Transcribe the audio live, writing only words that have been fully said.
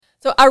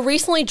So I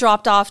recently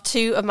dropped off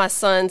two of my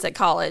sons at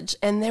college,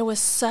 and there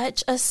was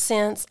such a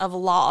sense of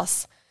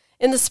loss.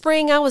 In the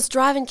spring, I was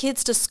driving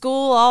kids to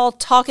school, all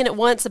talking at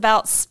once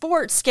about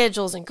sports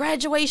schedules and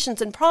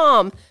graduations and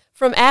prom,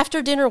 from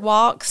after-dinner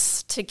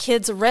walks to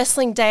kids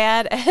wrestling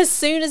dad as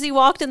soon as he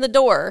walked in the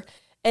door.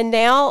 And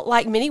now,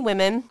 like many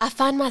women, I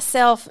find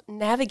myself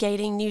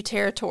navigating new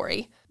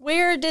territory.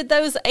 Where did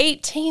those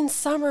 18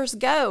 summers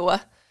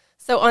go?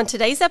 So on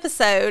today's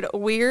episode,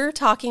 we're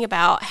talking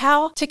about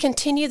how to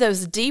continue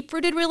those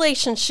deep-rooted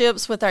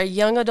relationships with our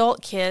young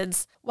adult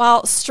kids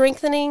while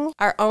strengthening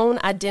our own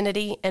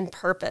identity and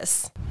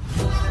purpose.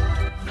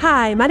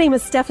 Hi, my name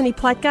is Stephanie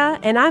Pletka,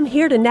 and I'm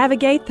here to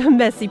navigate the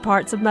messy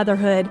parts of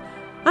motherhood.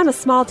 I'm a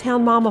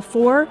small-town mom of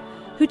four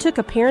who took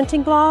a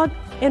parenting blog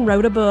and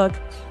wrote a book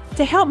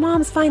to help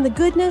moms find the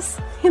goodness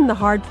in the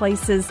hard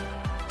places,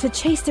 to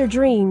chase their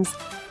dreams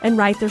and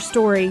write their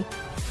story.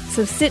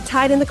 So sit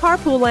tight in the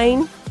carpool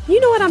lane. You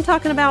know what I'm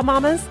talking about,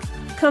 mamas.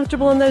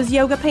 Comfortable in those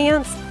yoga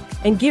pants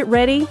and get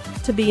ready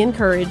to be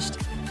encouraged.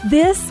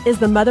 This is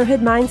the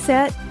Motherhood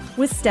Mindset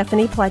with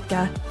Stephanie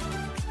Pletka.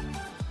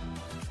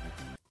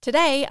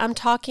 Today, I'm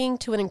talking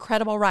to an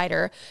incredible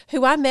writer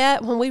who I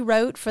met when we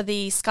wrote for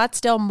the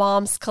Scottsdale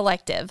Moms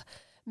Collective.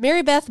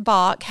 Mary Beth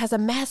Bach has a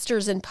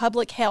master's in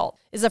public health,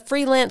 is a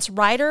freelance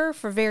writer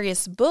for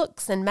various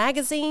books and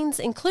magazines,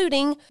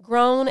 including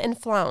Grown and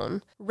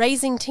Flown,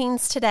 Raising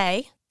Teens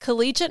Today,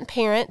 Collegiate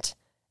Parent,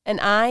 and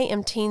I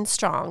Am Teen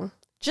Strong,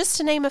 just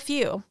to name a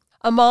few.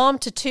 A mom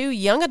to two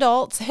young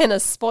adults and a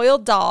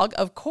spoiled dog,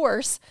 of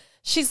course,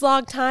 she's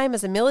logged time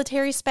as a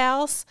military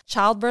spouse,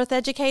 childbirth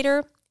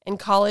educator, and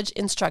college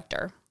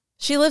instructor.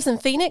 She lives in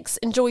Phoenix,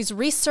 enjoys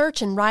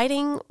research and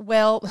writing,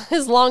 well,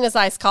 as long as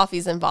iced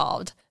coffee's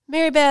involved.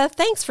 Mary Beth,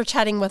 thanks for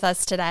chatting with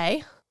us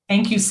today.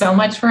 Thank you so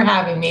much for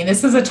having me.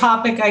 This is a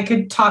topic I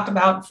could talk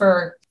about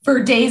for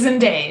days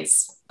and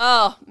days.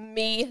 Oh,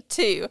 me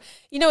too.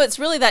 You know, it's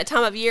really that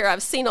time of year.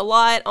 I've seen a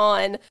lot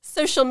on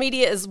social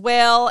media as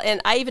well, and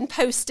I even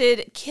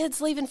posted kids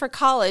leaving for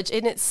college,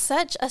 and it's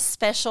such a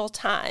special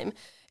time.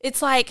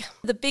 It's like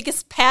the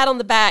biggest pat on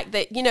the back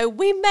that, you know,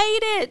 we made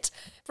it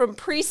from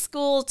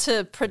preschool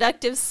to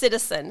productive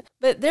citizen.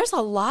 But there's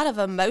a lot of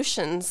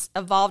emotions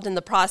involved in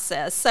the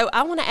process. So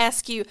I want to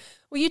ask you,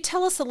 will you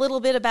tell us a little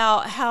bit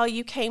about how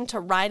you came to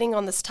writing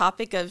on this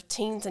topic of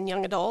teens and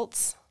young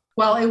adults?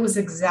 Well, it was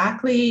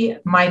exactly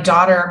my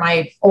daughter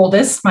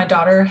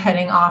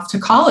heading off to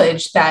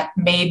college that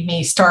made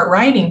me start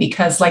writing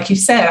because, like you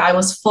said, I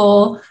was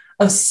full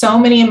of so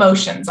many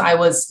emotions. I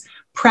was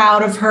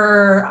proud of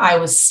her. I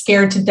was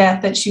scared to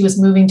death that she was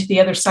moving to the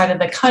other side of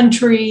the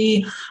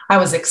country. I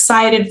was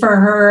excited for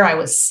her. I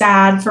was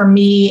sad for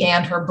me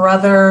and her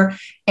brother.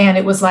 And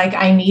it was like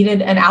I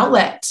needed an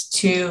outlet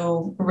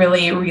to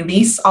really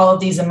release all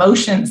of these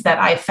emotions that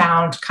I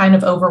found kind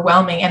of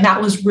overwhelming. And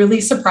that was really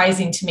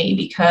surprising to me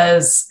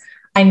because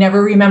I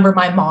never remember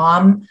my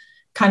mom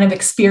kind of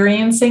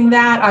experiencing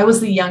that. I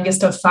was the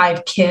youngest of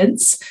 5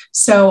 kids.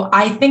 So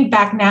I think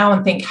back now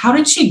and think, how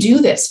did she do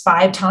this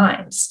 5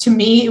 times? To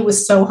me, it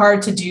was so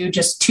hard to do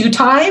just 2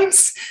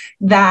 times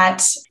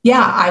that,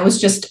 I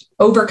was just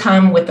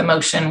overcome with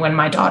emotion when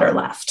my daughter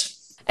left.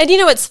 And you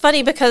know, it's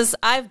funny because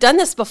I've done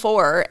this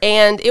before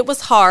and it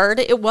was hard.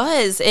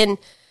 And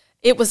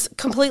it was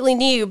completely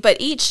new, but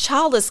each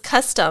child is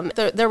custom.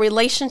 Their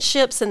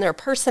relationships and their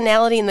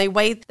personality and the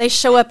way they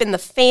show up in the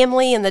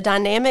family and the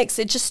dynamics,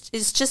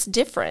 is just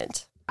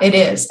different. It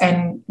is.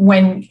 And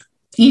when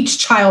each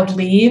child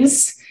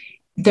leaves,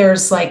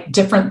 there's like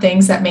different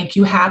things that make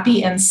you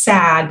happy and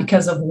sad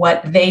because of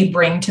what they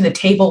bring to the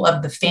table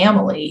of the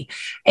family.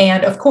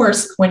 And of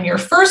course, when your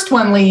first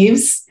one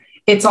leaves,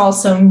 it's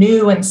also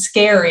new and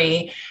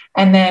scary.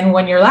 And then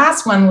when your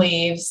last one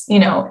leaves,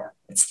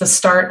 it's the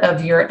start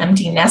of your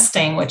empty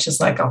nesting, which is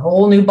like a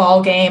whole new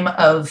ball game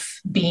of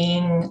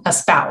being a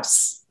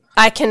spouse.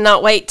 I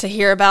cannot wait to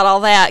hear about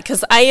all that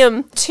because I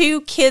am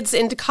 2 kids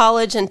into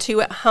college and 2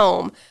 at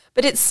home,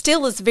 but it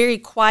still is very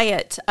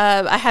quiet.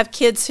 I have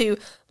kids who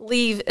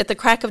leave at the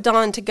crack of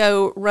dawn to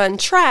go run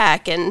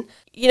track and,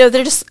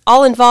 they're just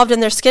all involved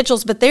in their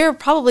schedules, but they're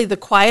probably the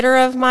quieter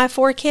of my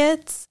 4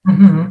 kids.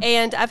 Mm-hmm.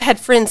 And I've had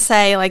friends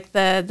say like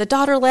the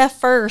daughter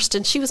left first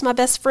and she was my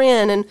best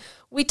friend and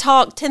we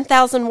talk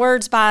 10,000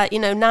 words by,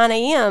 9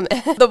 a.m.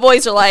 The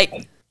boys are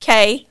like,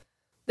 "K."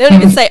 They don't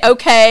even say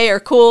okay or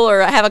cool or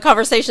have a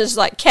conversation. It's just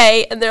like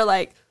K. And they're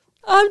like,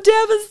 "I'm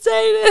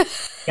devastated."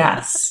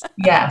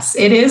 Yes.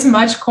 It is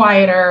much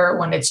quieter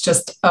when it's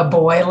just a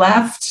boy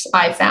left,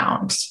 I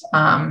found,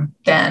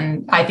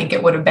 than I think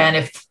it would have been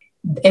if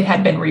it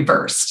had been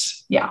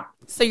reversed. Yeah.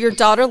 So your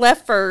daughter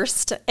left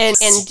first and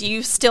do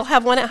you still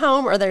have one at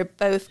home or they're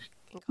both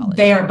in college?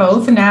 They are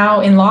both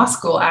now in law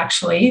school,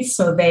 actually.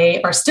 So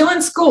they are still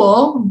in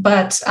school,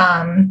 but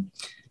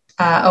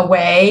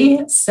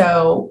away.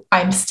 So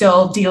I'm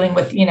still dealing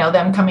with,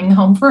 them coming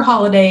home for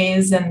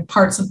holidays and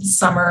parts of the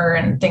summer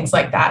and things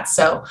like that.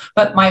 So,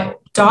 but my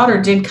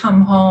daughter did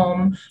come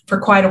home for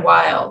quite a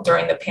while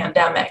during the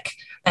pandemic.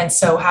 And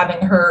so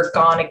having her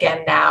gone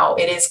again now,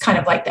 it is kind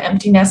of like the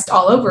empty nest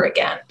all over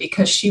again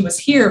because she was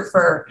here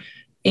for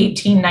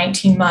 18,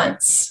 19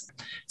 months.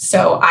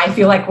 So I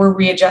feel like we're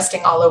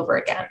readjusting all over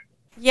again.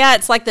 Yeah,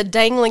 it's like the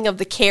dangling of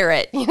the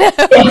carrot, you know?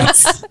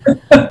 Yes.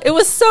 It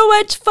was so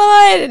much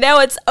fun, and now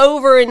it's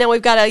over, and now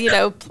we've got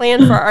to,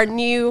 plan for our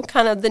new,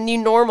 kind of the new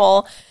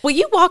normal. Will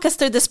you walk us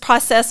through this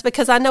process?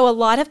 Because I know a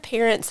lot of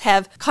parents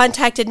have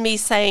contacted me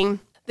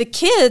saying the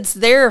kids,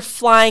 they're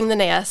flying the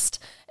nest,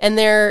 and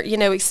they're,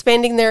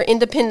 expanding their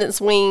independence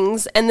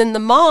wings, and then the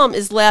mom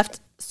is left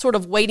sort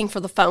of waiting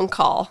for the phone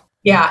call.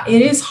 Yeah,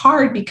 it is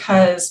hard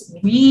because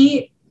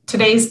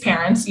today's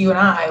parents, you and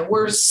I,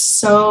 we're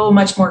so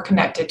much more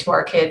connected to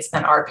our kids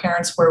than our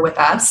parents were with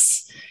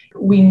us.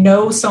 We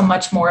know so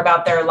much more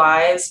about their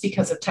lives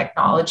because of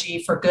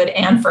technology, for good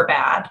and for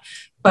bad,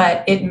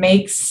 but it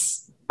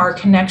makes our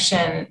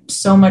connection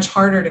so much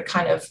harder to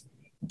kind of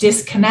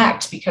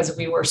disconnect because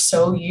we were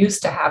so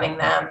used to having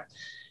them,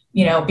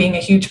 being a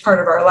huge part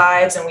of our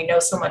lives, and we know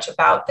so much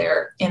about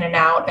their in and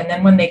out. And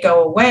then when they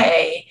go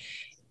away,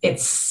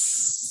 it's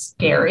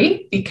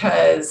scary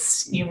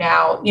because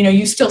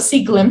you still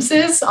see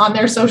glimpses on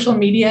their social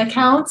media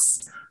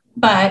accounts,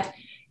 but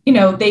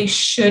they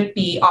should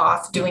be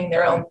off doing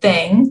their own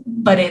thing,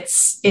 but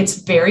it's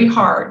very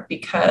hard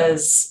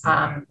because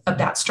of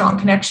that strong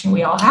connection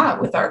we all have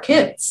with our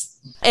kids.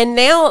 And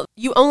now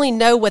you only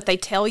know what they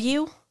tell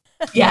you.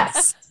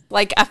 Yes.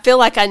 Like, I feel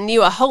like I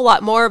knew a whole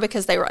lot more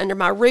because they were under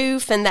my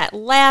roof, and that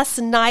last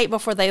night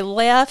before they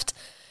left,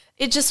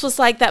 it just was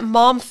like that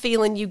mom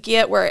feeling you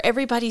get where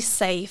everybody's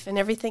safe and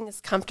everything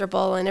is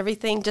comfortable and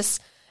everything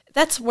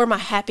that's where my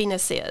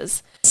happiness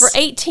is. For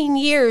 18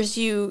 years,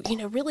 you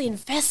really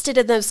invested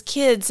in those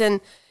kids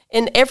and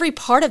in every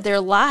part of their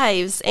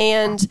lives.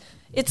 And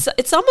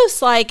it's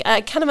almost like,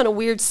 kind of in a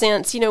weird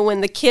sense,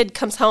 when the kid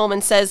comes home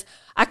and says,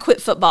 I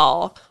quit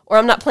football, or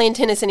I'm not playing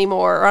tennis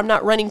anymore, or I'm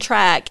not running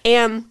track.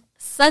 And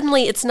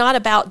suddenly it's not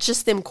about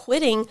just them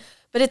quitting,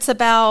 but it's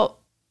about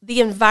the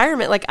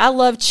environment. Like, I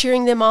love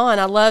cheering them on.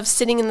 I love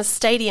sitting in the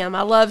stadium.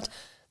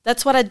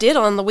 That's what I did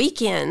on the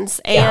weekends.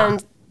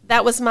 And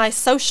that was my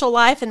social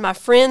life and my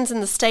friends in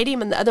the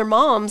stadium and the other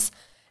moms.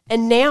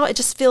 And now it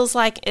just feels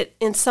like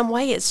in some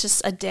way it's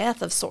just a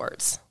death of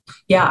sorts.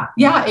 Yeah,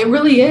 it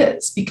really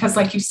is. Because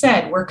like you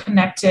said, we're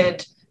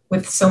connected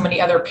with so many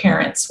other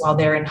parents while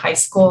they're in high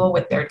school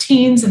with their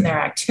teens and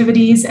their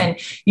activities. And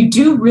you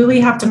do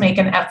really have to make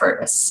an effort,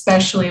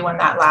 especially when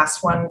that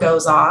last one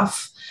goes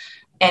off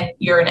and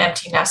you're an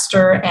empty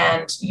nester,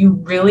 and you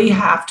really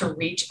have to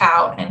reach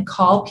out and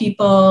call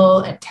people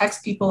and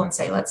text people and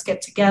say, let's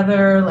get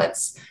together,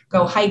 let's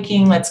go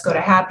hiking, let's go to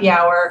happy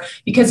hour.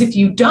 Because if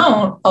you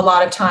don't, a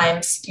lot of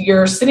times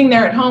you're sitting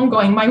there at home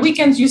going, my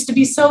weekends used to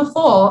be so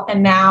full,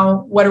 and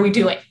now what are we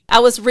doing? I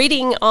was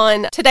reading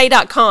on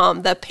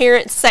today.com, the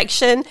parents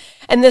section,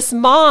 and this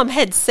mom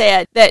had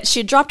said that she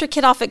had dropped her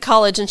kid off at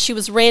college, and she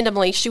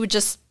would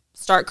just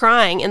start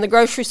crying in the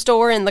grocery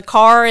store, in the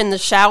car, in the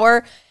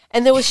shower.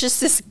 And there was just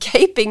this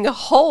gaping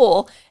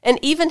hole, and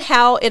even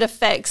how it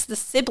affects the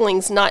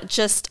siblings, not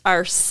just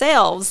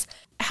ourselves.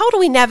 How do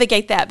we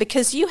navigate that?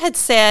 Because you had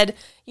said,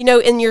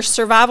 in your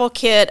survival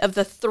kit of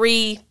the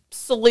 3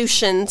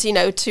 solutions,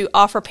 to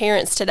offer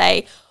parents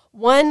today,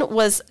 one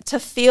was to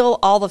feel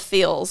all the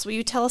feels. Will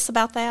you tell us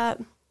about that?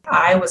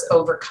 I was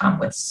overcome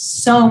with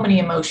so many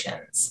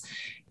emotions.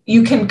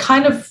 You can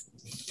kind of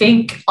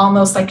think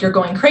almost like you're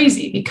going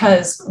crazy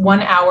because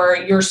 1 hour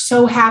you're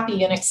so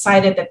happy and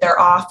excited that they're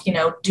off,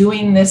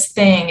 doing this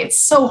thing. It's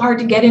so hard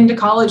to get into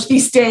college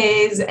these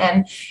days,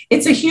 and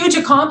it's a huge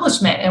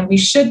accomplishment, and we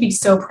should be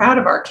so proud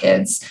of our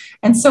kids.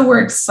 And so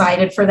we're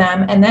excited for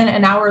them. And then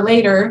an hour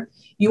later,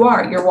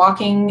 you're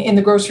walking in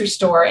the grocery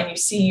store and you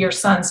see your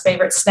son's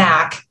favorite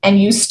snack,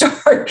 and you start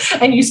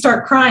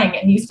crying,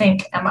 and you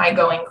think, am I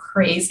going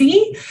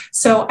crazy?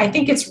 So I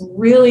think it's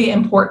really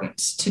important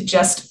to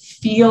just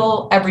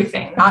feel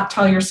everything, not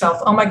tell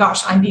yourself, oh my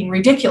gosh, I'm being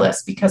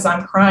ridiculous because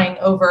I'm crying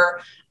over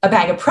a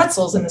bag of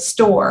pretzels in the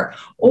store,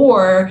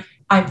 or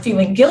I'm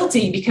feeling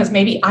guilty because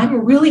maybe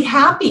I'm really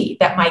happy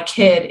that my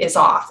kid is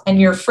off and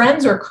your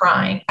friends are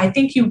crying. I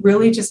think you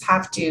really just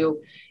have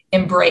to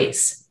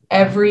embrace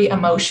every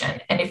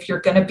emotion. And if you're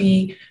going to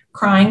be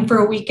crying for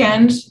a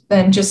weekend,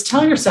 then just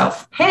tell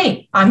yourself,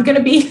 hey, I'm going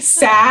to be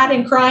sad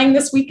and crying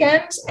this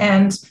weekend,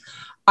 and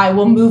I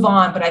will move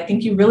on. But I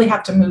think you really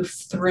have to move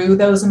through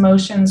those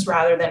emotions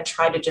rather than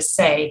try to just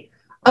say,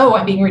 oh,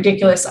 I'm being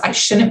ridiculous, I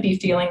shouldn't be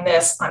feeling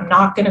this, I'm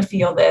not going to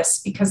feel this,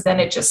 because then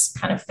it just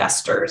kind of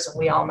festers. And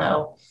we all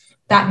know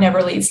that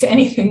never leads to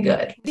anything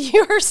good.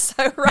 You're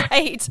so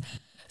right.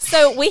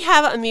 So we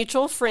have a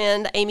mutual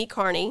friend, Amy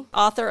Carney,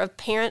 author of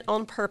Parent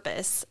on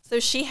Purpose. So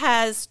she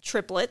has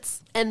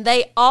triplets, and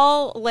they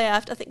all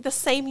left, I think, the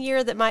same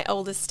year that my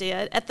oldest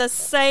did, at the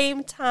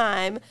same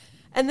time.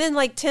 And then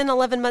like 10,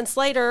 11 months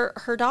later,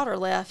 her daughter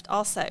left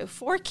also.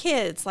 4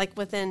 kids, like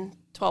within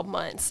 12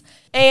 months.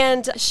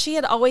 And she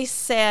had always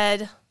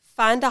said,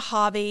 find a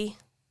hobby,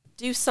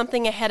 do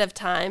something ahead of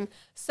time.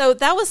 So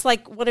that was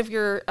like one of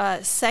your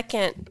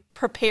second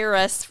prepare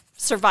us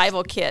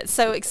survival kit.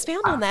 So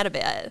expound on that a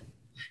bit.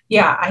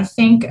 Yeah, I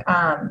think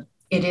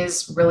it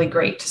is really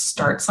great to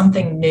start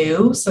something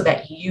new so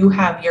that you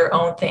have your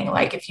own thing.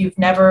 Like if you've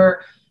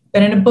never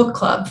been in a book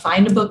club,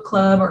 find a book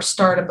club or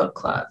start a book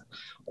club,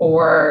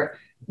 or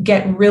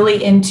get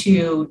really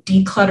into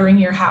decluttering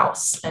your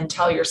house and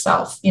tell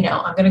yourself,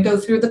 I'm going to go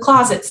through the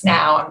closets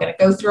now. I'm going to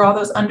go through all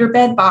those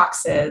underbed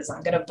boxes.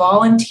 I'm going to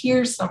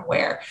volunteer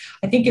somewhere.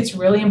 I think it's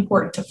really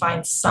important to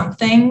find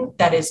something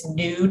that is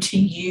new to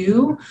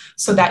you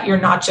so that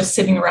you're not just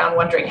sitting around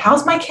wondering,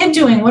 how's my kid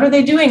doing? What are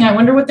they doing? I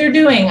wonder what they're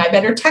doing. I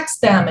better text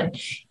them. And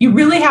you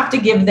really have to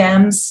give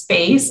them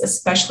space,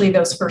 especially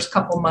those first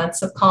couple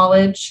months of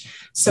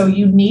college. So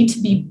you need to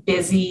be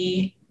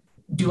busy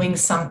doing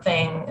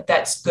something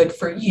that's good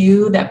for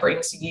you, that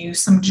brings you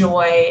some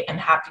joy and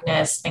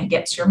happiness and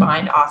gets your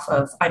mind off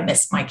of, I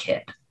miss my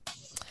kid.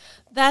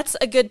 That's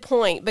a good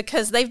point,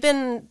 because they've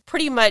been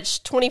pretty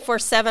much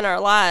 24/7 our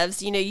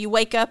lives. You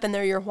wake up and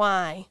they're your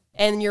why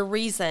and your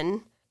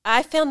reason.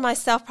 I found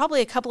myself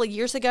probably a couple of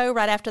years ago,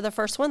 right after the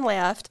first one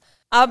left,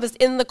 I was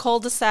in the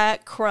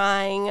cul-de-sac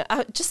crying.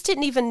 I just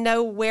didn't even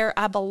know where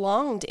I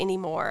belonged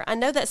anymore. I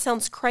know that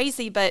sounds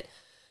crazy, but,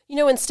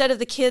 instead of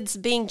the kids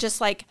being just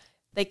like,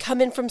 they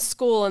come in from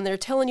school and they're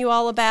telling you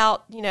all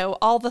about,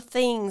 all the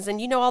things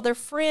and, all their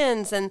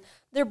friends, and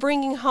they're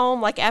bringing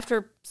home, like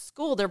after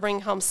school, they're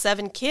bringing home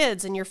 7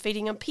 kids and you're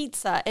feeding them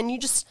pizza, and you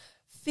just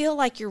feel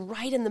like you're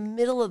right in the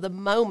middle of the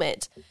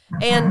moment.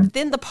 And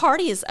then the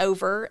party is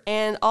over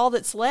and all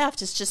that's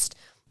left is just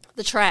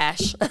the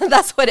trash.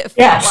 That's what it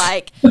felt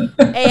like.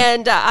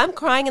 And I'm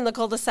crying in the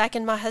cul-de-sac,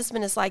 and my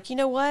husband is like, you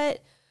know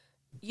what?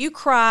 You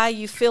cry,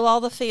 you feel all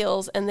the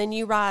feels, and then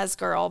you rise,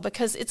 girl,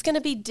 because it's going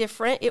to be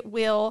different. It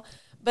will,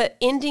 but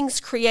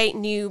endings create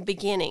new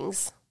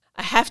beginnings.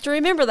 I have to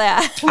remember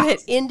that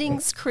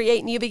endings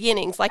create new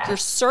beginnings. Like your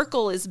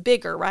circle is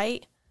bigger,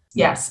 right?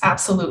 Yes,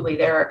 absolutely.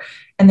 There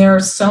are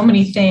so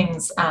many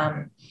things.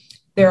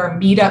 There are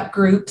meetup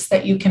groups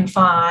that you can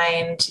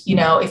find,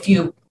 if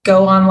you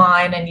go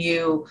online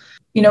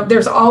and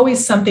there's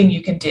always something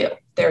you can do.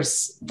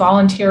 There's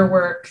volunteer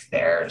work,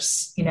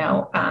 there's,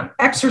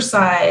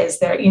 exercise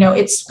there,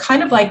 it's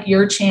kind of like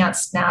your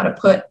chance now to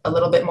put a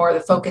little bit more of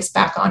the focus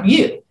back on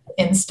you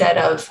instead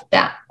of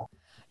them.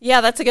 Yeah,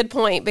 that's a good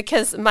point,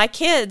 because my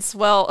kids,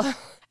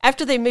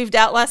 after they moved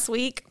out last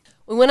week,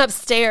 we went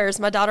upstairs,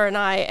 my daughter and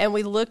I, and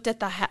we looked at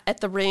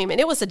the room, and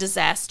it was a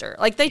disaster.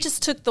 Like they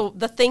just took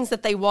the things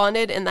that they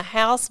wanted, and the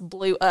house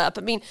blew up.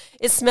 I mean,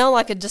 it smelled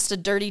like just a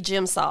dirty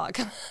gym sock.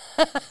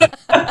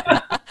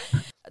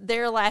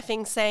 They're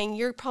laughing, saying,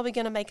 you're probably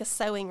going to make a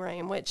sewing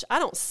room, which I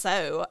don't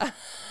sew.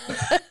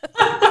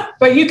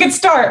 But you could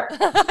start.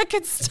 I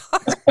could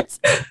start.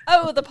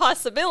 Oh, the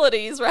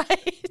possibilities,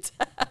 right?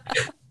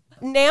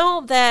 Now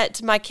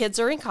that my kids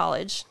are in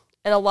college,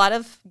 and a lot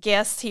of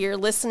guests here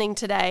listening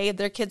today,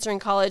 their kids are in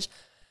college,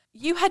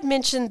 you had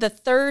mentioned the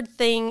third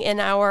thing in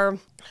our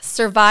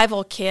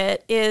survival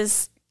kit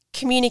is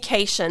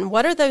communication.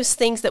 What are those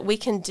things that we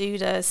can do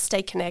to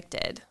stay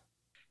connected?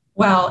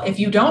 Well, if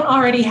you don't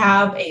already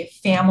have a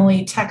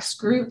family text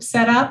group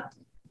set up,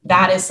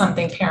 that is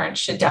something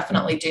parents should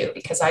definitely do,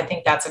 because I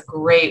think that's a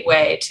great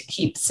way to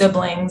keep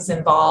siblings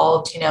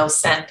involved,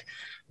 send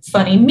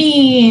funny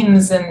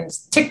memes and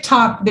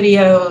TikTok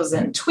videos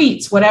and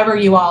tweets, whatever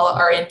you all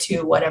are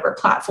into, whatever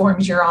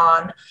platforms you're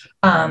on.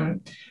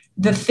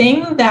 The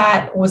thing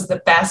that was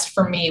the best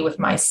for me with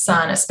my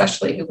son,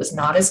 especially who was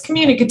not as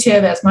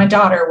communicative as my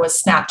daughter,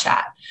 was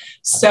Snapchat.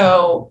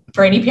 So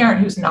for any parent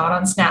who's not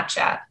on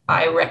Snapchat,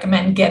 I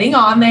recommend getting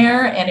on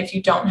there. And if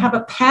you don't have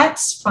a pet,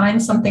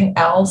 find something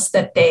else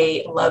that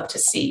they love to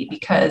see,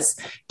 because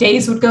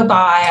days would go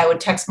by. I would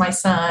text my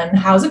son,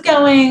 how's it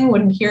going?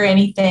 Wouldn't hear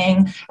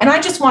anything. And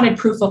I just wanted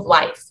proof of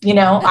life.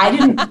 I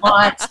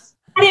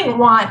didn't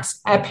want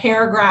a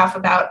paragraph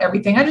about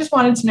everything. I just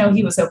wanted to know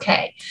he was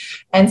okay.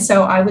 And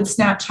so I would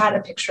Snapchat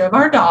a picture of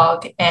our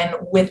dog, and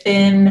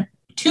within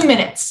 2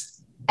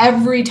 minutes,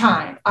 every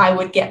time I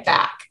would get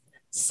back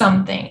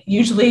something,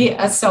 usually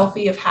a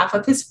selfie of half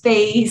of his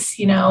face,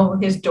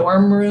 his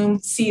dorm room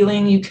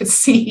ceiling you could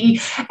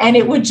see. And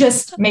it would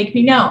just make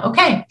me know,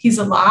 okay, he's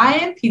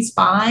alive, he's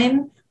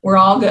fine, we're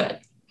all good.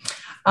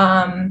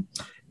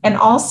 And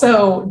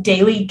also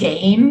daily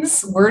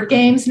games, word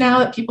games now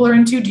that people are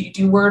into. Do you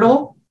do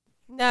Wordle?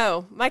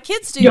 No, my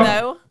kids do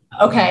though.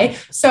 Okay.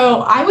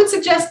 So I would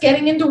suggest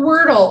getting into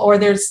Wordle, or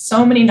there's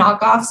so many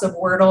knockoffs of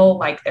Wordle.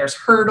 Like there's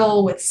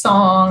Hurdle with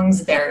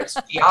songs, there's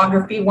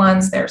geography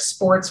ones, there's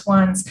sports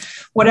ones,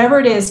 whatever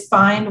it is,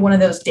 find one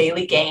of those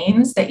daily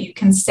games that you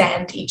can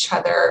send each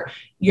other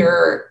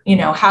your,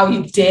 how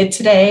you did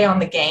today on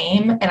the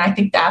game. And I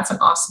think that's an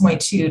awesome way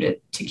to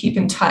keep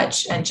in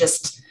touch, and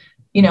just,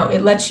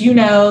 it lets you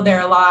know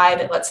they're alive.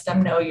 It lets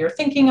them know you're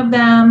thinking of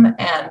them,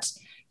 and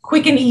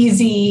quick and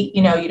easy.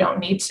 You don't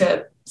need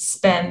to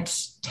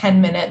spend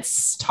 10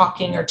 minutes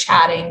talking or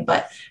chatting,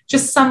 but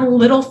just some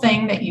little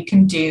thing that you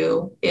can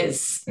do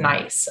is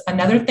nice.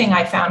 Another thing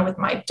I found with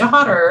my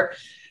daughter,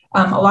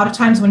 a lot of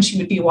times when she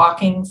would be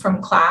walking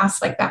from class,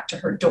 like back to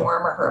her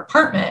dorm or her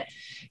apartment,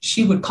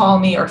 she would call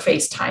me or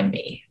FaceTime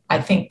me. I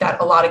think that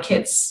a lot of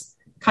kids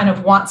kind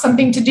of want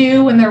something to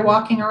do when they're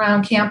walking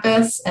around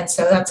campus. And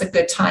so that's a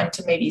good time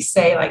to maybe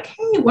say like,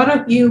 hey, why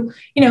don't you,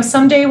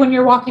 someday when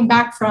you're walking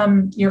back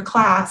from your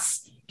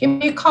class, give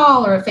me a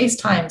call or a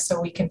FaceTime so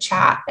we can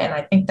chat. And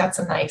I think that's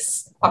a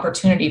nice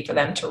opportunity for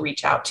them to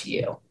reach out to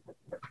you.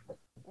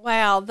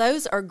 Wow,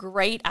 those are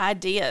great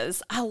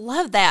ideas. I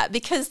love that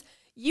because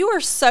you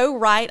are so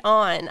right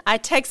on. I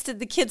texted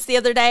the kids the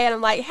other day and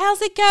I'm like,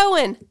 how's it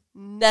going?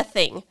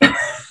 Nothing.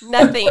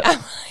 Nothing. I'm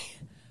like,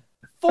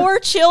 4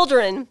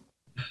 children.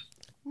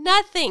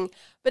 Nothing.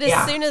 But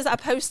as soon as I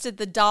posted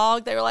the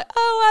dog, they were like,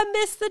 oh, I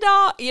miss the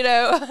dog,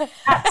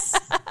 Yes.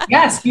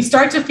 Yes. You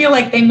start to feel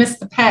like they miss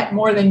the pet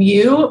more than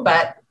you,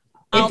 but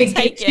if it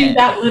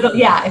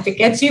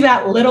gets you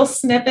that little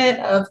snippet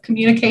of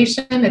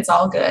communication, it's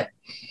all good.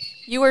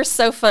 You are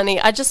so funny.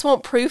 I just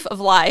want proof of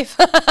life.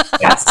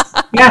 Yes.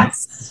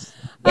 Yes.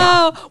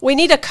 Yeah. Oh, we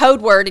need a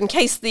code word in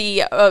case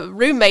the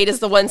roommate is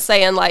the one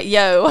saying like,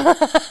 yo.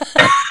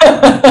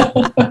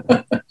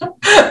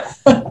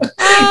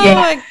 Oh,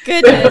 my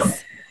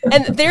goodness.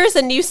 And there's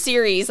a new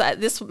series.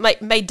 This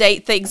may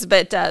date things,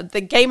 but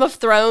the Game of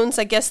Thrones,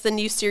 I guess the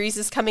new series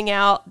is coming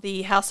out,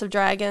 the House of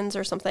Dragons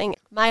or something.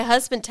 My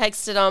husband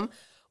texted him,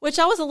 which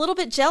I was a little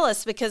bit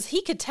jealous because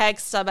he could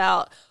text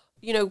about,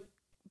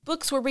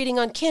 books we're reading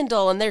on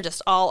Kindle, and they're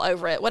just all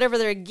over it. Whatever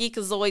their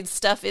geekazoid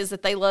stuff is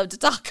that they love to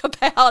talk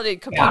about,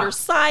 and computer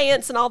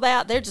science and all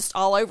that, they're just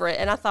all over it.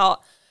 And I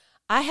thought,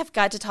 I have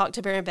got to talk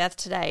to Mary Beth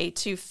today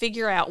to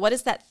figure out what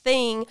is that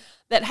thing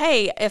that,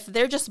 hey, if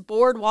they're just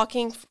bored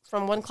walking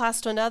from one class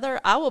to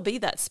another, I will be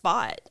that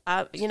spot.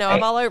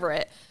 I'm all over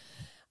it.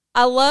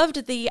 I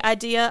loved the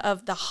idea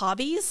of the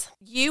hobbies.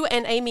 You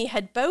and Amy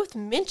had both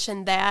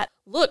mentioned that.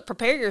 Look,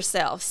 prepare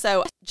yourself.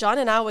 So John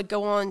and I would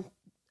go on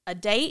a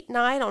date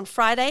night on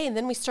Friday, and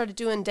then we started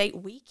doing date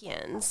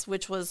weekends,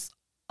 which was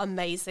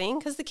amazing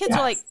because the kids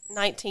are like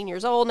 19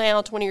 years old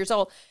now, 20 years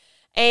old.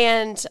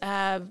 And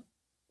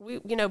we,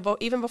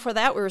 even before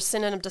that, we were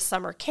sending them to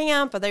summer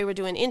camp, or they were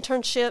doing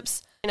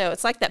internships.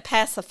 It's like that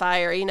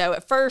pacifier.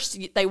 At first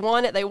they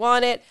want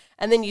it,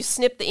 and then you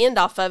snip the end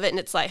off of it, and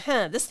it's like,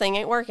 this thing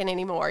ain't working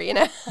anymore.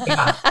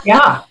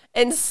 Yeah.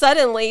 And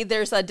suddenly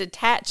there's a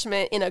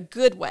detachment in a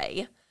good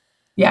way.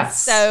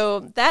 Yes.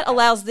 So that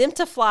allows them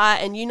to fly,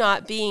 and you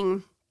not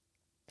being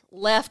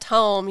left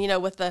home,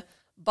 with the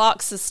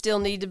boxes still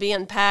need to be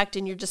unpacked,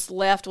 and you're just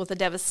left with a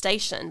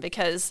devastation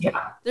because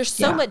there's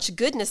so much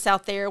goodness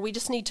out there. We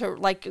just need to,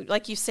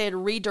 like you said,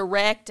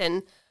 redirect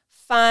and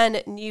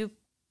find new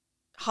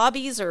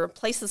hobbies or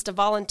places to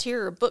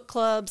volunteer or book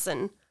clubs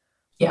and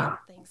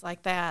things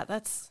like that.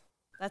 That's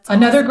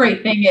another awesome.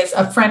 Great thing is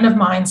a friend of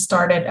mine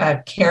started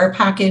a care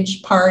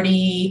package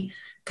party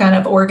kind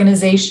of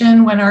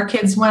organization when our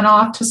kids went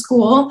off to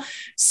school.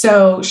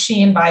 So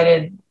she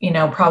invited,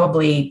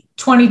 probably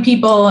 20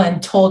 people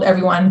and told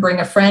everyone, bring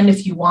a friend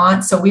if you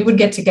want. So we would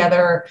get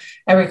together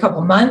every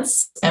couple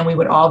months and we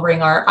would all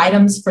bring our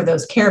items for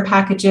those care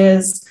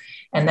packages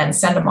and then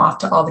send them off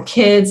to all the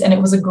kids. And it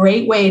was a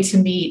great way to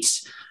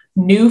meet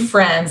new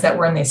friends that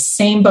were in the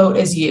same boat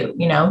as you,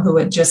 who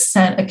had just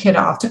sent a kid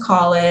off to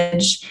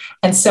college.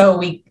 And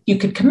so you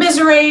could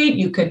commiserate,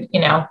 you could,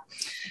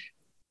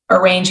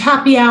 arrange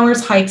happy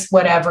hours, hikes,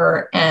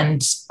 whatever. And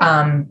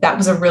that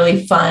was a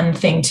really fun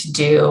thing to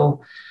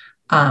do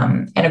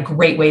and a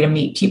great way to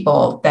meet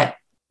people that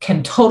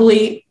can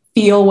totally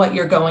feel what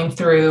you're going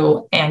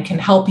through and can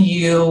help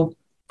you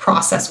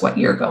process what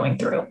you're going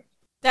through.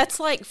 That's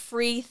like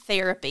free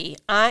therapy.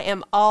 I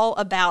am all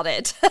about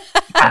it.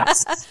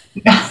 Yes.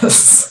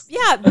 Yes.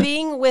 Yeah,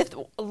 being with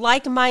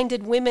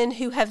like-minded women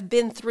who have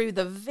been through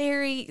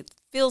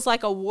feels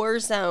like a war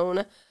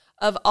zone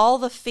of all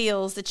the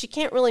feels that you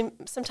can't really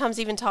sometimes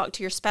even talk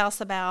to your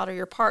spouse about or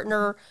your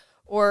partner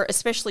or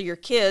especially your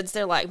kids.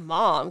 They're like,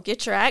 Mom,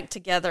 get your act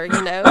together,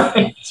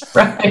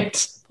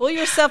 Right. Pull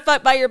yourself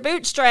up by your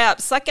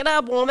bootstraps. Suck it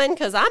up, woman,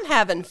 because I'm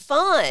having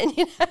fun.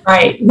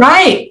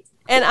 Right.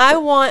 And I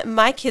want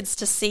my kids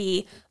to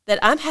see that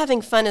I'm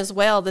having fun as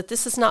well, that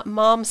this is not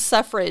mom's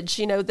suffrage,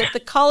 that the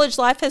college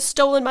life has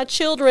stolen my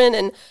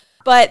children,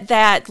 but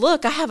that,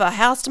 look, I have a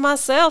house to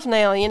myself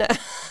now,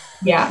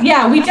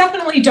 Yeah. We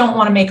definitely don't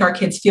want to make our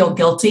kids feel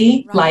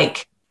guilty,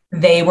 like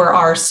they were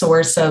our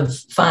source of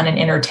fun and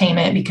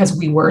entertainment because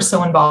we were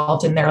so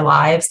involved in their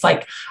lives.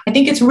 Like, I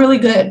think it's really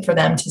good for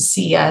them to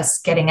see us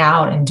getting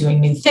out and doing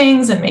new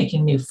things and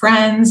making new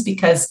friends,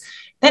 because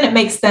then it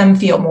makes them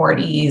feel more at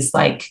ease.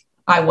 Like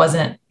I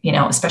wasn't,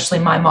 especially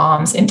my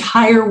mom's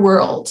entire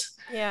world.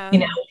 Yeah.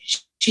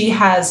 She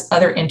has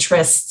other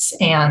interests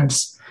and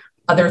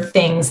other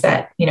things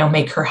that,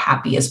 make her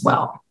happy as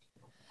well.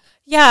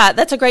 Yeah,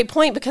 that's a great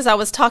point because I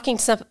was talking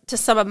to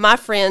some of my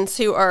friends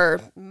who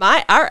are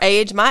my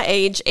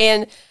age,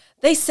 and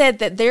they said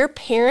that their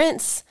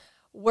parents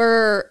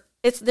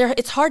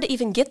it's hard to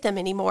even get them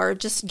anymore,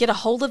 just get a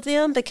hold of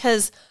them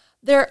because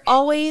they're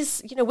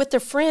always, with their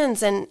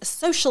friends and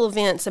social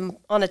events and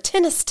on a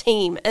tennis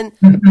team. And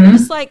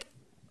it's like,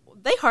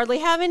 they hardly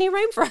have any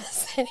room for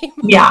us. anymore.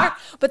 Yeah.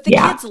 But the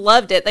kids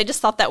loved it. They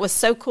just thought that was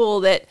so cool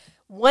that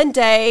one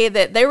day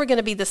that they were going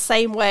to be the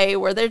same way,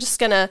 where they're just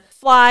going to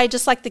fly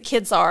just like the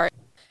kids are.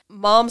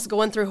 Moms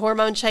going through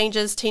hormone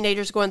changes,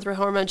 teenagers going through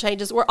hormone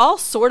changes. We're all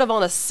sort of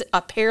on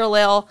a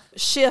parallel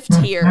shift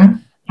here.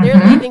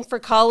 They're leaving for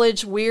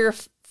college. We're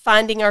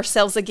finding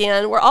ourselves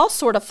again. We're all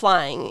sort of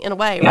flying in a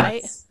way,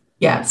 right?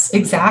 Yes,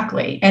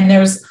 exactly. And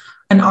there's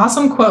an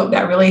awesome quote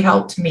that really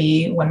helped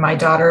me when my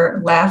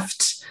daughter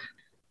left.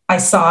 I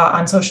saw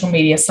on social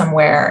media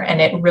somewhere, and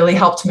it really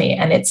helped me.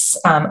 And it's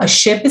a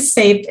ship is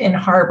safe in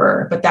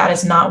harbor, but that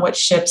is not what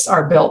ships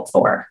are built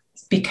for,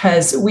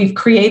 because we've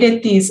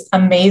created these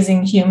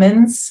amazing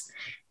humans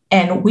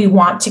and we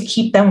want to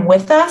keep them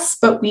with us,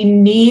 but we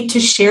need to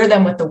share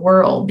them with the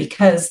world,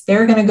 because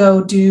they're going to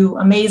go do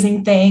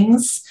amazing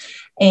things.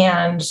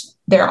 And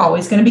they're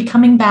always going to be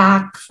coming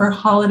back for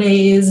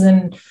holidays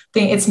and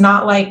things. It's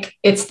not like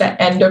it's the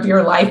end of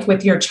your life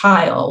with your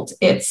child.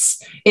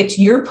 It's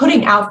you're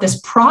putting out this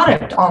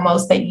product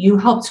almost that you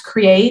helped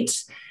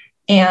create,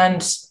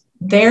 and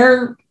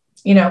they're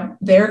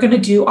going to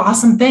do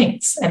awesome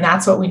things. And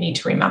that's what we need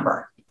to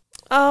remember.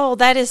 Oh,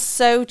 that is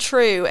so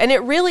true. And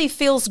it really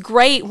feels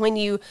great when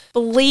you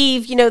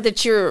believe,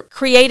 that you're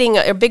creating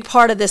a big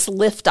part of this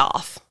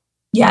liftoff.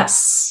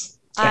 Yes.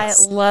 I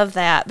love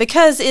that,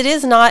 because it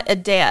is not a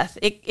death.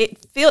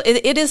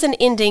 It is an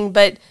ending,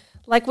 but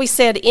like we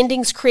said,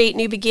 endings create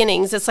new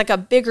beginnings. It's like a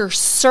bigger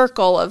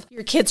circle of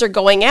your kids are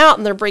going out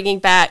and they're bringing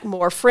back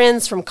more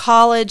friends from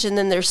college, and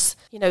then there's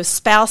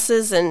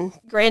spouses and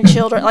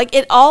grandchildren. Like,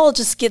 it all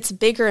just gets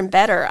bigger and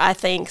better, I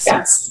think.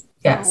 Yes.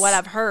 From what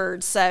I've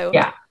heard. So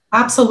yeah.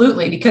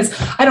 Absolutely. Because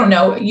I don't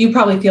know, you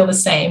probably feel the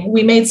same.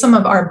 We made some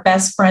of our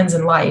best friends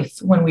in life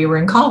when we were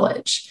in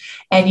college.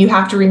 And you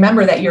have to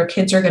remember that your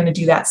kids are going to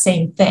do that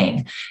same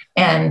thing.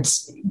 And,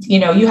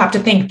 you have to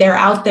think they're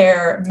out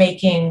there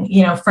making,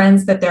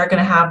 friends that they're going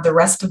to have the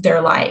rest of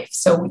their life.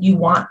 So you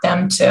want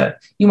them to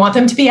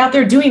be out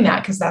there doing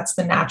that, because that's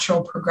the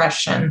natural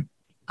progression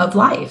of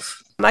life.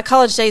 My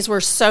college days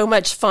were so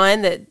much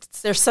fun that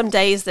there's some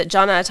days that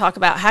John and I talk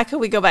about, how can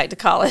we go back to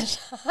college?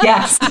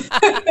 Yes.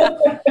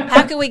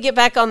 How can we get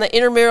back on the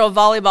intramural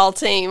volleyball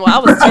team? Well,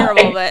 I was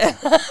terrible, but...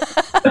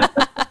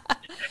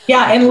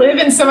 Yeah, and live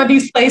in some of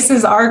these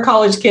places our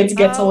college kids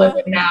get to live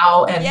in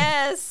now. And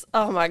yes.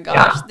 Oh, my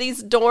gosh. Yeah.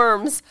 These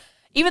dorms,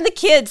 even the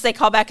kids, they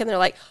call back and they're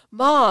like,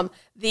 Mom,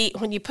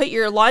 when you put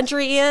your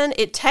laundry in,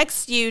 it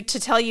texts you to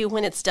tell you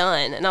when it's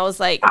done. And I was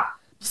like...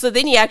 So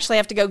then you actually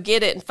have to go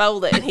get it and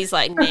fold it. And he's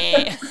like, nah.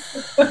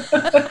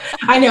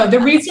 I know the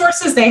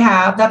resources they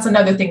have. That's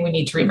another thing we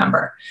need to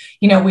remember.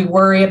 We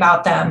worry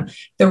about them.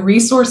 The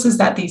resources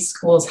that these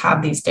schools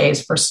have these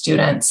days for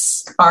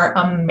students are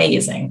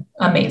amazing.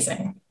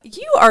 Amazing.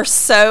 You are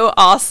so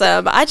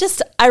awesome.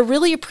 I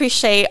really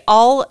appreciate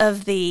all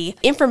of the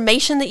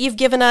information that you've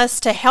given us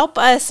to help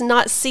us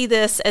not see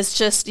this as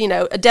just,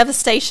 a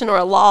devastation or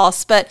a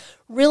loss, but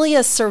really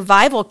a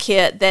survival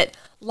kit that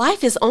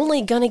life is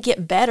only going to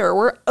get better.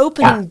 We're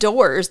opening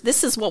doors.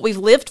 This is what we've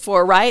lived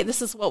for, right?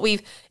 This is what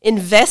we've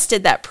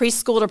invested, that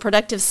preschool to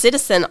productive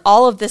citizen,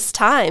 all of this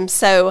time.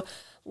 So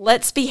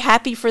let's be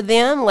happy for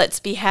them. Let's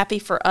be happy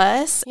for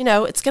us.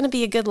 It's going to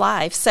be a good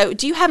life. So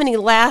do you have any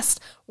last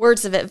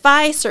words of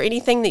advice or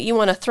anything that you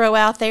want to throw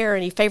out there?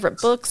 Any favorite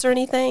books or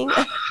anything?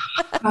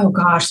 Oh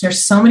gosh,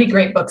 there's so many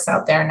great books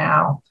out there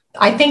now.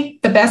 I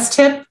think the best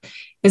tip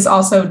is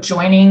also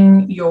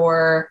joining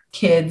your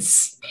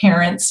kids'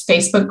 parents'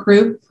 Facebook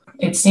group.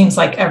 It seems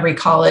like every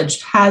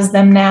college has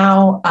them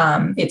now.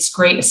 It's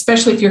great,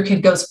 especially if your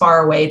kid goes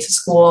far away to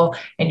school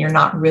and you're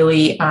not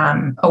really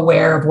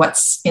aware of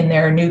what's in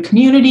their new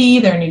community,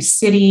 their new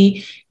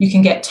city. You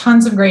can get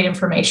tons of great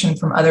information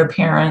from other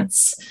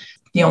parents.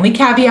 The only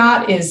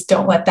caveat is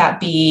don't let that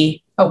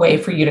be a way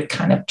for you to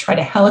kind of try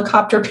to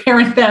helicopter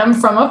parent them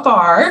from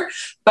afar.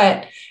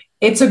 But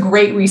it's a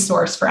great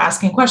resource for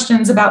asking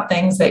questions about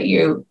things that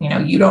you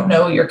don't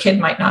know, your kid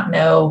might not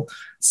know.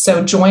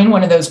 So join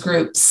one of those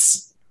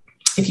groups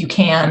if you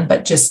can,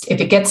 but just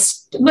if it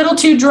gets a little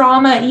too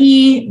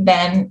drama-y,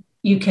 then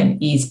you can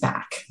ease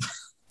back.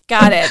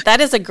 Got it.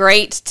 That is a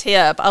great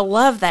tip. I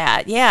love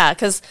that. Yeah,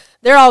 because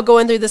they're all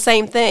going through the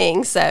same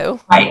thing. So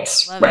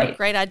right.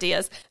 Great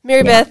ideas.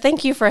 Mary Beth,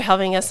 thank you for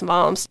helping us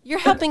moms. You're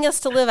helping us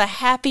to live a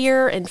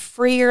happier and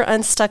freer,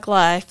 unstuck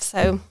life.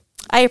 So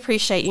I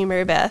appreciate you,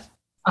 Mary Beth.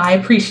 I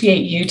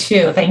appreciate you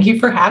too. Thank you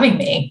for having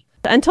me.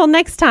 Until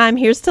next time,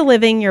 here's to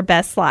living your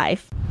best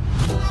life.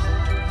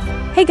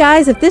 Hey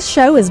guys, if this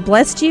show has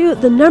blessed you,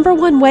 the number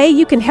one way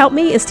you can help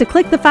me is to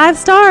click the 5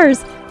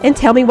 stars and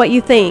tell me what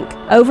you think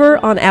over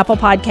on Apple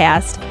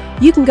Podcast.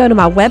 You can go to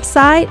my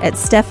website at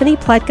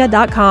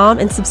stephaniepletka.com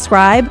and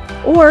subscribe,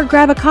 or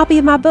grab a copy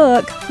of my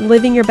book,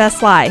 Living Your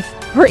Best Life,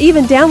 or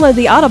even download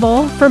the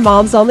Audible for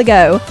moms on the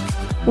go.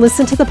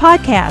 Listen to the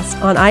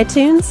podcast on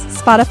iTunes,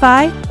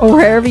 Spotify, or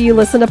wherever you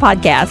listen to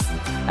podcasts.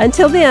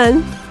 Until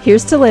then,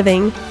 here's to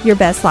living your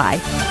best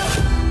life.